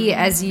Liz, maybe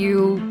as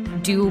you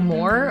do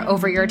more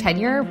over your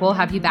tenure, we'll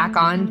have you back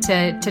on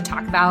to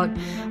talk about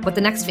what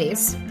the next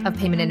phase of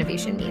payment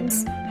innovation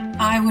means.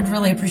 I would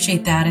really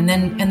appreciate that. And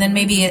then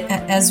maybe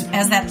as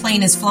that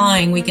plane is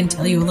flying, we can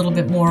tell you a little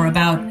bit more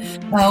about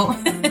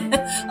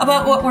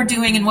about what we're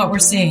doing and what we're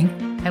seeing.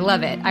 I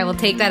love it. I will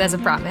take that as a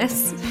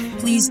promise.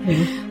 Please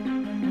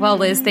do. Well,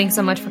 Liz, thanks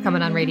so much for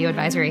coming on Radio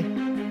Advisory.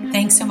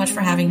 Thanks so much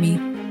for having me.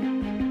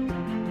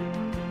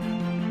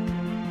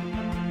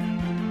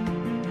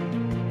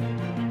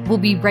 We'll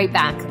be right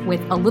back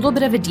with a little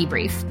bit of a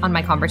debrief on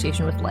my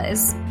conversation with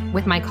Liz,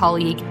 with my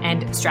colleague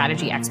and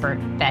strategy expert,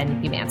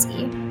 Ben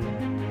Umansky.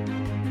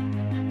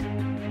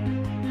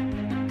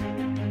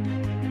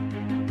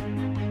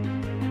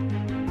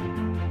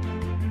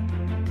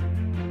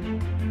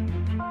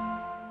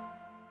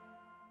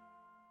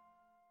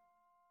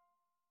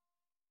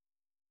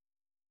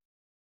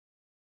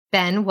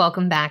 Ben,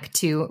 welcome back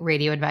to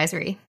Radio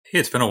Advisory. Hey,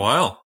 it's been a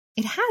while.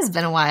 It has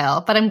been a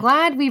while, but I'm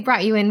glad we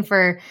brought you in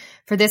for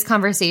this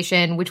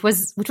conversation, which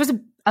was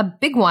a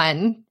big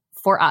one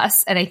for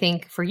us, and I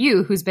think for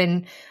you, who's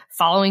been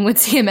following what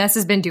CMS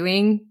has been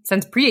doing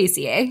since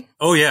pre-ACA.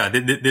 Oh yeah,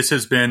 this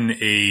has been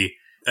a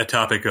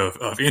topic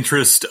of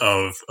interest,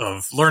 of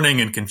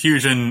learning and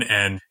confusion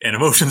and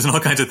emotions and all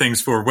kinds of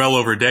things for well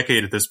over a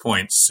decade at this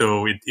point.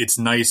 So it's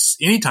nice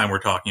anytime we're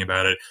talking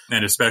about it,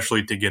 and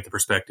especially to get the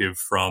perspective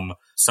from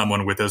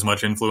someone with as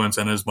much influence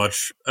and as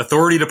much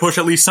authority to push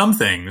at least some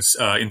things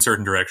in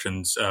certain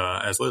directions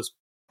as Liz.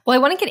 Well, I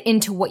want to get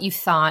into what you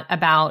thought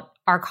about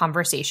our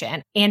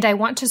conversation, and I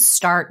want to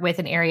start with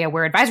an area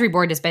where Advisory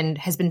Board has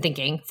been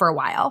thinking for a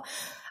while.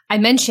 I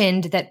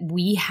mentioned that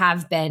we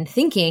have been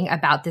thinking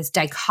about this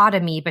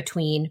dichotomy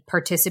between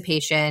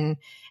participation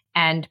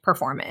and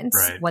performance,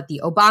 right. What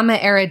the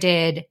Obama era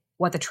did,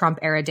 what the Trump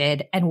era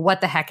did, and what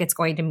the heck it's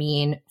going to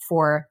mean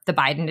for the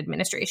Biden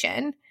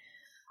administration.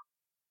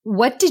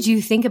 What did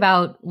you think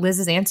about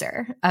Liz's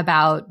answer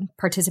about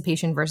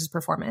participation versus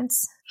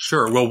performance?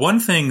 Sure. Well, one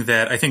thing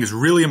that I think is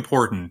really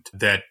important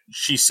that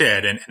she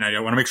said, and I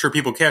want to make sure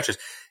people catch this,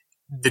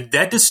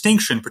 that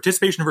distinction,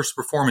 participation versus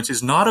performance,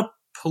 is not a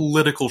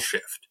political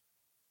shift.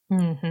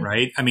 Mm-hmm.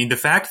 Right? I mean, the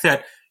fact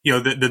that,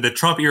 the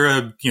Trump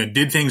era,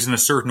 did things in a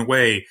certain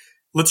way,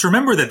 let's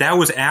remember that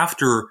was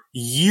after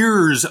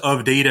years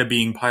of data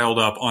being piled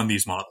up on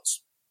these models.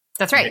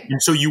 That's right.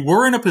 And so you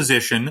were in a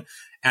position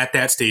at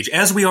that stage,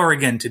 as we are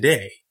again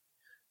today,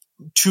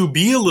 to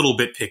be a little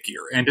bit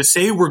pickier and to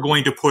say we're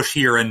going to push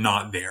here and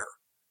not there,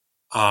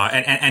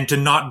 and to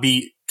not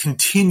be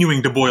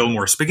continuing to boil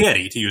more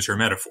spaghetti, to use her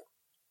metaphor.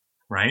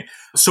 Right?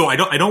 So I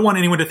don't want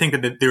anyone to think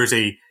that there's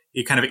a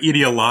kind of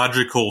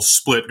ideological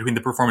split between the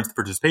performance and the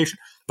participation.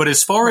 But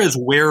as far as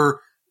where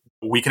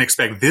we can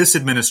expect this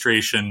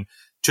administration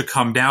to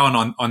come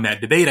down on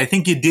that debate, I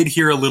think you did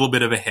hear a little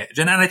bit of a hedge.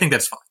 And I think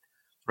that's fine,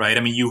 right? I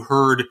mean, you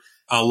heard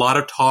a lot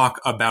of talk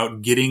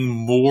about getting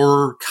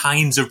more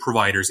kinds of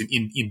providers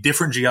in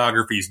different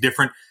geographies,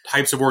 different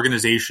types of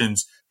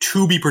organizations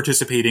to be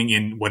participating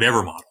in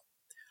whatever model.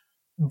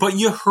 But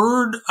you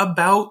heard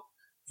about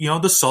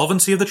the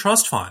solvency of the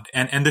trust fund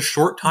and the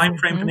short time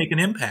frame to make an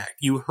impact.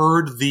 You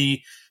heard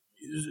the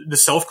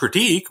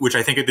self-critique, which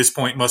I think at this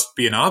point must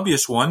be an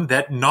obvious one,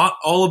 that not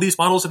all of these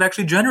models have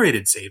actually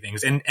generated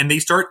savings, and they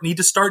need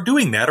to start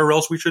doing that, or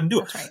else we shouldn't do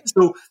it. Right.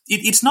 So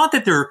it's not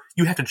that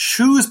you have to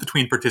choose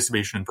between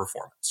participation and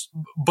performance,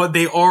 but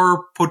they are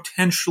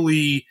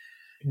potentially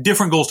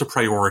different goals to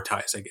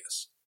prioritize, I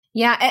guess.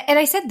 Yeah, and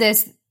I said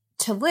this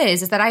to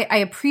Liz, is that I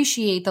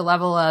appreciate the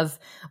level of,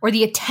 or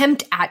the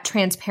attempt at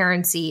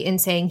transparency in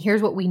saying,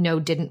 here's what we know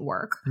didn't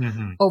work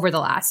over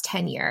the last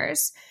 10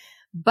 years.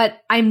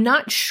 But I'm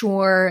not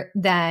sure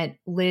that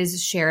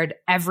Liz shared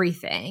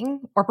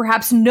everything, or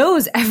perhaps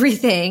knows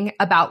everything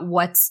about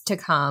what's to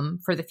come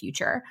for the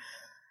future.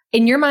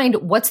 In your mind,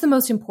 what's the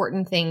most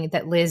important thing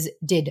that Liz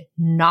did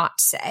not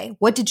say?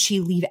 What did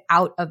she leave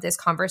out of this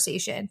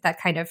conversation that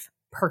kind of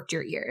perked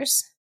your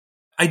ears?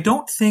 I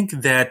don't think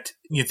that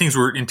things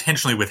were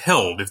intentionally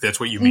withheld, if that's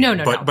what you mean. No.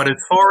 But as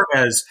far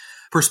as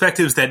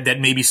perspectives that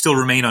maybe still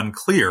remain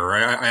unclear,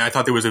 I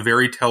thought there was a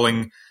very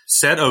telling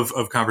set of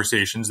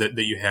conversations that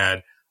you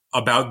had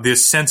about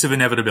this sense of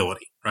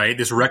inevitability, right?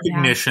 This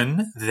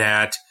recognition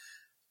that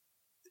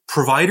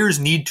providers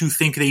need to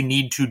think they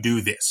need to do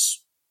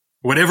this.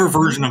 Whatever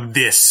version of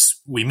this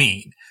we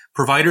mean.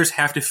 Providers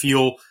have to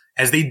feel,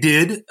 as they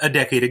did a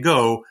decade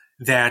ago,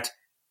 that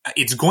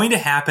it's going to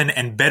happen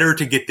and better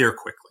to get there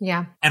quickly.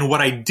 Yeah. And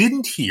what I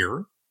didn't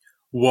hear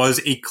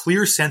was a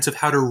clear sense of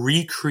how to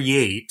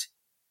recreate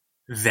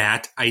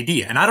that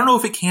idea. And I don't know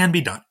if it can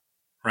be done,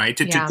 right?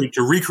 To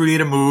recreate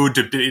a mood,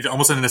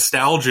 almost in a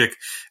nostalgic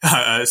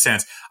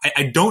sense.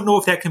 I don't know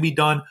if that can be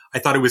done. I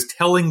thought it was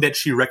telling that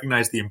she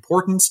recognized the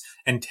importance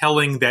and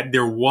telling that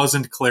there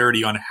wasn't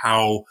clarity on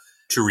how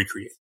to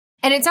recreate.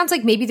 And it sounds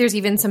like maybe there's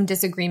even some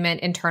disagreement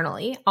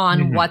internally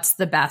on what's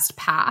the best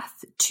path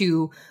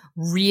to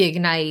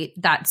reignite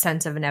that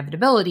sense of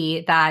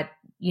inevitability that,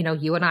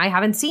 you and I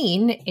haven't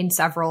seen in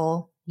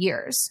several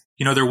years.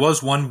 There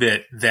was one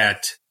bit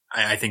that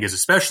I think is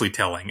especially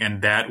telling,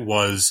 and that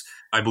was,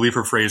 I believe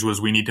her phrase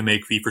was, we need to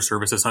make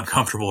fee-for-service as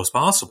uncomfortable as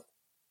possible.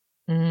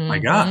 My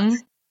gosh.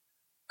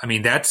 I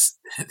mean, that's,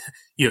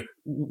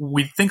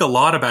 we think a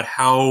lot about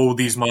how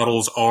these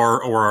models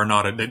are or are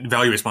not,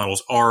 value-based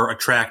models are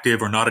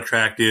attractive or not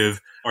attractive.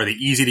 Are they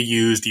easy to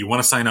use? Do you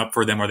want to sign up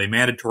for them? Are they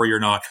mandatory or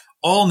not?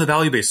 All on the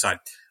value-based side.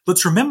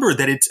 Let's remember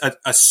that it's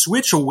a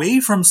switch away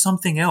from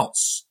something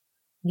else.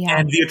 Yeah.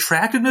 And the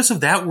attractiveness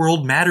of that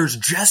world matters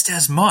just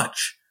as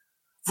much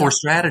for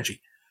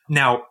strategy.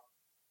 Now,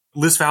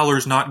 Liz Fowler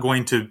is not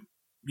going to,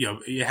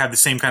 have the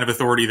same kind of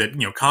authority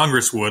that,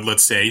 Congress would,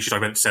 let's say, she's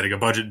talking about setting a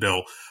budget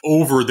bill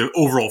over the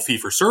overall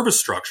fee-for-service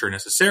structure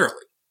necessarily.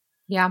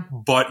 Yeah.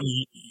 But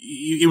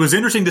it was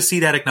interesting to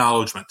see that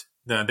acknowledgement,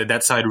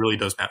 that side really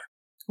does matter.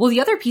 Well, the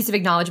other piece of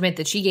acknowledgement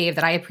that she gave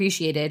that I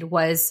appreciated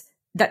was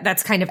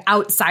that's kind of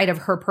outside of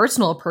her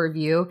personal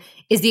purview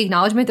is the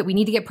acknowledgement that we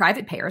need to get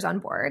private payers on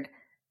board.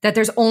 that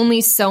there's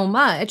only so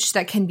much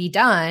that can be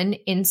done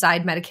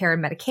inside Medicare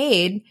and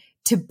Medicaid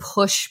to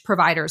push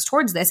providers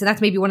towards this. And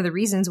that's maybe one of the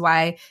reasons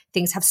why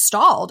things have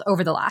stalled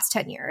over the last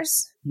 10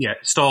 years. Yeah,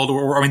 stalled.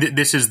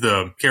 This is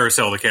the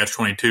carousel, the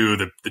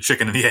catch-22, the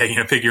chicken and the egg,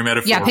 pick your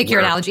metaphor. Yeah, pick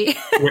your analogy.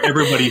 Where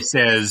everybody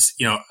says,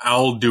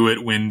 I'll do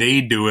it when they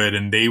do it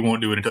and they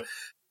won't do it until.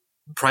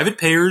 Private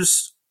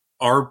payers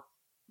are,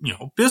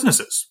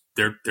 businesses.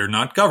 They're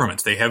not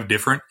governments. They have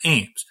different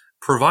aims.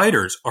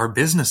 Providers are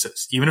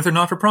businesses, even if they're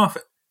not for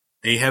profit.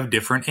 They have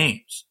different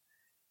aims.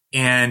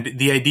 And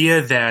the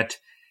idea that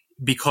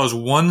because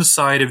one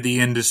side of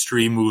the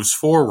industry moves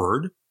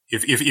forward,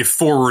 if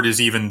forward is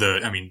even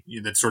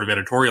that's sort of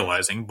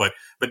editorializing,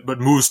 but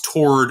moves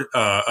toward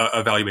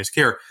a value-based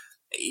care,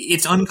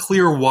 it's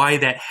unclear why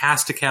that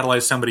has to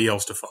catalyze somebody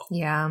else to follow.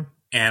 Yeah.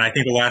 And I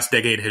think the last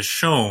decade has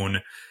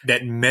shown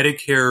that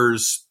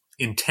Medicare's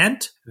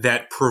intent,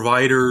 that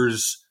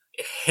providers'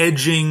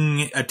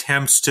 hedging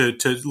attempts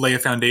to lay a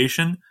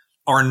foundation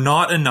are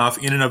not enough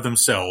in and of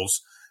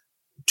themselves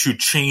to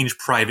change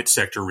private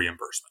sector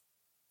reimbursement.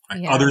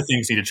 Right? Yeah. Other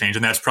things need to change,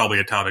 and that's probably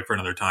a topic for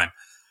another time.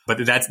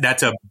 But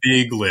that's a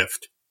big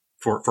lift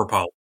for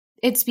policy.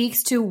 It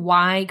speaks to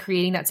why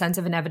creating that sense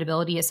of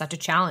inevitability is such a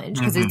challenge,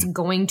 because it's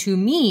going to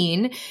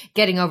mean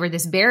getting over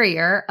this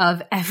barrier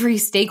of every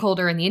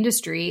stakeholder in the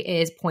industry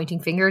is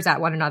pointing fingers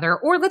at one another,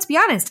 or let's be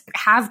honest,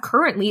 have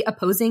currently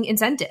opposing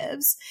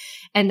incentives.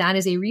 And that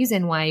is a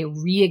reason why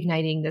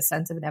reigniting this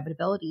sense of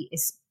inevitability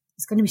is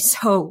going to be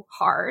so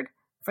hard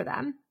for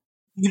them.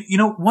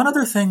 One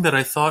other thing that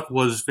I thought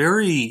was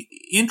very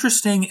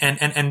interesting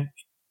and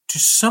to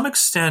some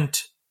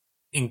extent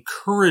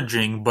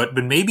encouraging, but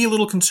maybe a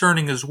little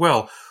concerning as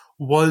well,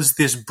 was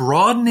this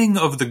broadening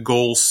of the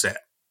goal set.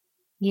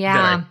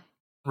 Yeah.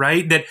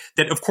 Right?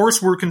 That of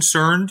course we're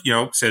concerned,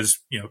 says,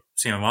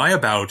 CMMI,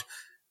 about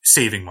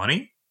saving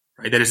money,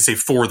 right? That is to say,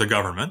 for the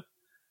government.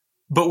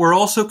 But we're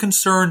also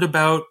concerned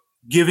about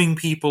giving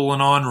people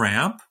an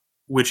on-ramp,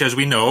 which, as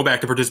we know,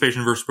 back to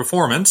participation versus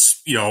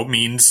performance,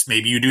 means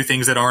maybe you do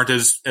things that aren't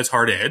as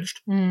hard-edged.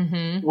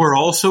 Mm-hmm. We're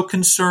also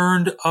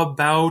concerned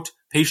about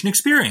patient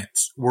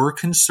experience. We're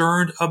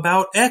concerned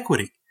about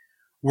equity.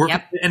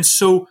 And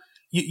so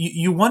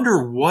you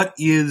wonder, what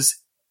is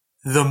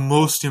the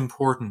most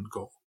important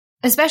goal?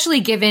 Especially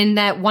given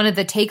that one of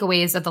the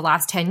takeaways of the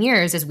last 10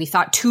 years is we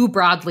thought too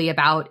broadly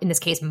about, in this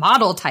case,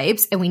 model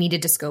types, and we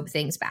needed to scope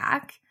things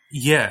back.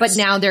 Yes. But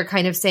now they're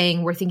kind of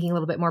saying we're thinking a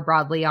little bit more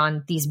broadly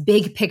on these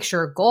big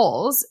picture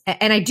goals.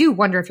 And I do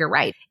wonder if you're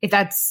right, if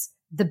that's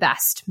the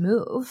best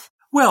move.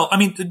 Well,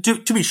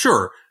 to be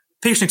sure,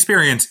 patient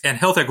experience and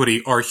health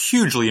equity are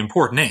hugely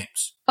important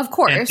aims. Of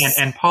course.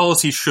 And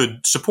policy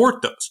should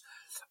support those.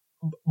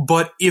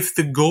 But if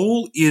the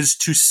goal is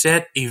to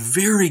set a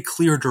very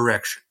clear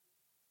direction,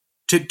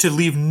 to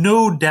leave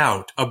no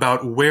doubt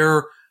about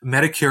where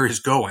Medicare is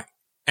going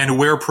and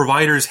where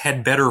providers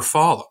had better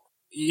follow,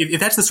 if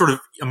that's the sort of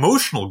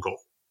emotional goal,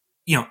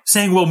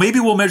 saying, well, maybe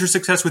we'll measure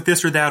success with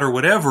this or that or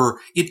whatever,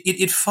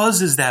 it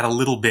fuzzes that a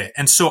little bit.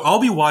 And so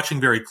I'll be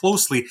watching very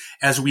closely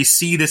as we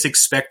see this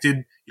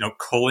expected,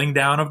 culling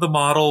down of the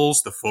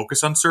models, the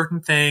focus on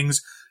certain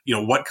things,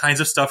 what kinds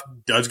of stuff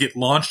does get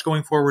launched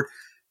going forward,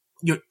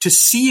 to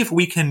see if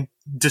we can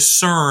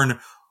discern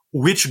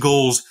which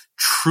goals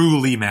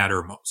truly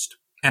matter most.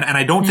 And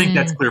I don't think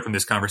that's clear from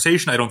this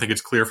conversation. I don't think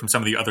it's clear from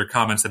some of the other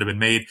comments that have been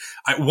made.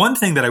 One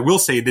thing that I will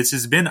say, this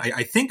has been,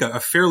 I think, a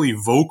fairly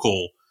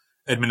vocal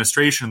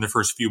administration in the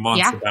first few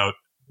months about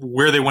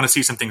where they want to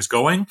see some things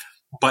going.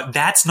 But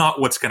that's not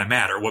what's going to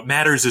matter. What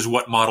matters is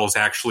what models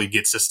actually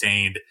get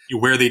sustained,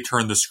 where they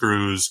turn the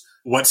screws,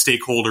 what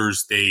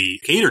stakeholders they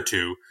cater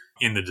to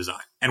in the design.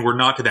 And we're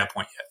not to that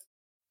point yet.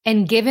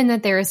 And given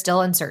that there is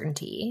still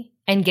uncertainty,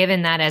 and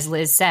given that, as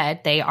Liz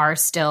said, they are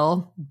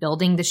still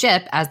building the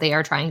ship as they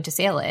are trying to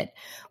sail it,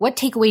 what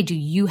takeaway do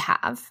you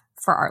have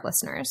for our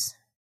listeners?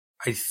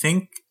 I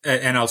think,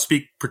 and I'll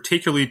speak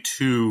particularly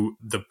to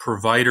the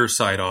provider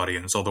side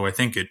audience, although I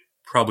think it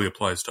probably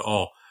applies to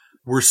all,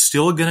 we're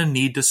still going to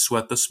need to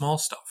sweat the small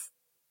stuff.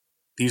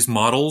 These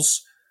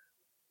models,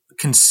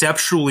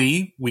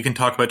 conceptually, we can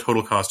talk about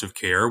total cost of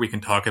care, we can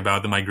talk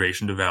about the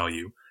migration to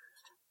value,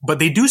 but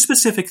they do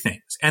specific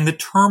things, and the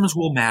terms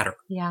will matter.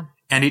 Yeah.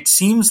 And it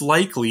seems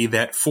likely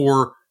that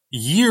for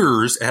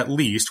years, at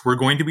least, we're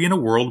going to be in a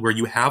world where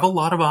you have a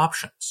lot of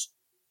options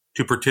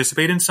to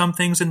participate in some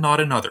things and not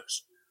in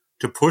others,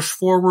 to push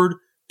forward,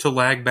 to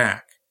lag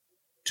back,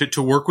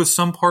 to work with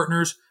some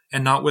partners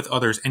and not with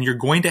others. And you're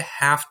going to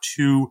have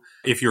to,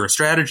 if you're a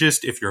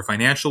strategist, if you're a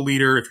financial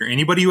leader, if you're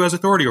anybody who has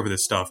authority over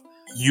this stuff,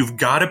 you've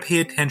got to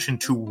pay attention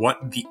to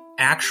what the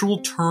actual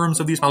terms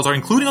of these models are,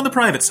 including on the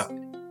private side.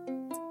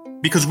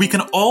 Because we can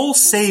all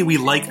say we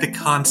like the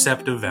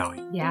concept of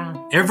value. Yeah.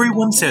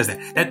 Everyone says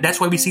that. That's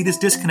why we see this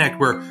disconnect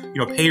where,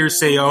 payers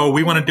say, oh,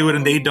 we want to do it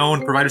and they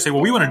don't. Providers say,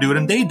 well, we want to do it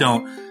and they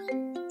don't.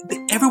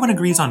 Everyone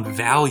agrees on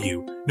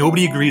value.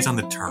 Nobody agrees on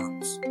the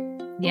terms.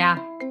 Yeah.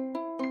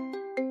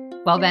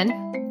 Well,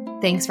 Ben,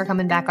 thanks for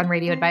coming back on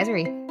Radio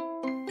Advisory.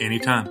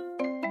 Anytime.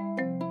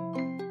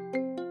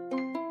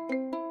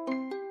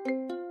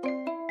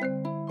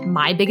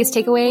 my biggest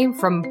takeaway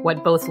from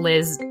what both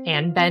Liz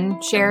and Ben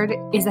shared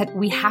is that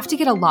we have to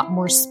get a lot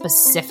more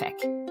specific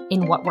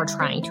in what we're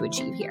trying to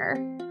achieve here.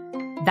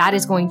 That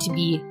is going to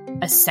be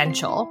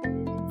essential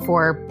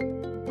for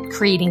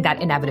creating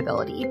that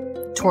inevitability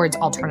towards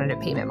alternative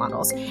payment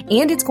models.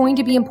 And it's going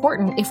to be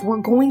important if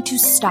we're going to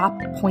stop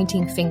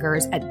pointing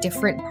fingers at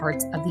different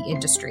parts of the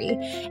industry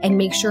and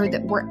make sure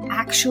that we're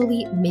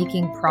actually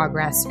making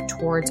progress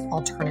towards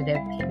alternative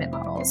payment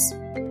models.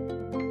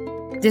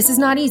 This is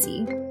not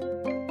easy,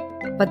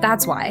 but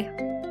that's why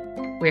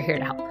we're here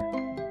to help.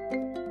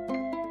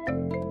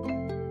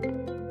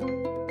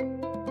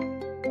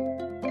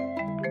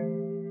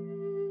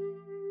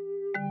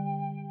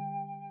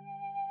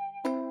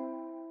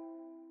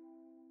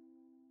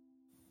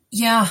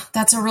 Yeah,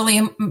 that's a really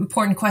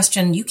important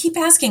question. You keep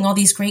asking all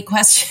these great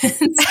questions.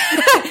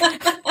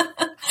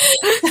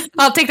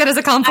 I'll take that as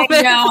a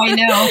compliment. I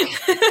know.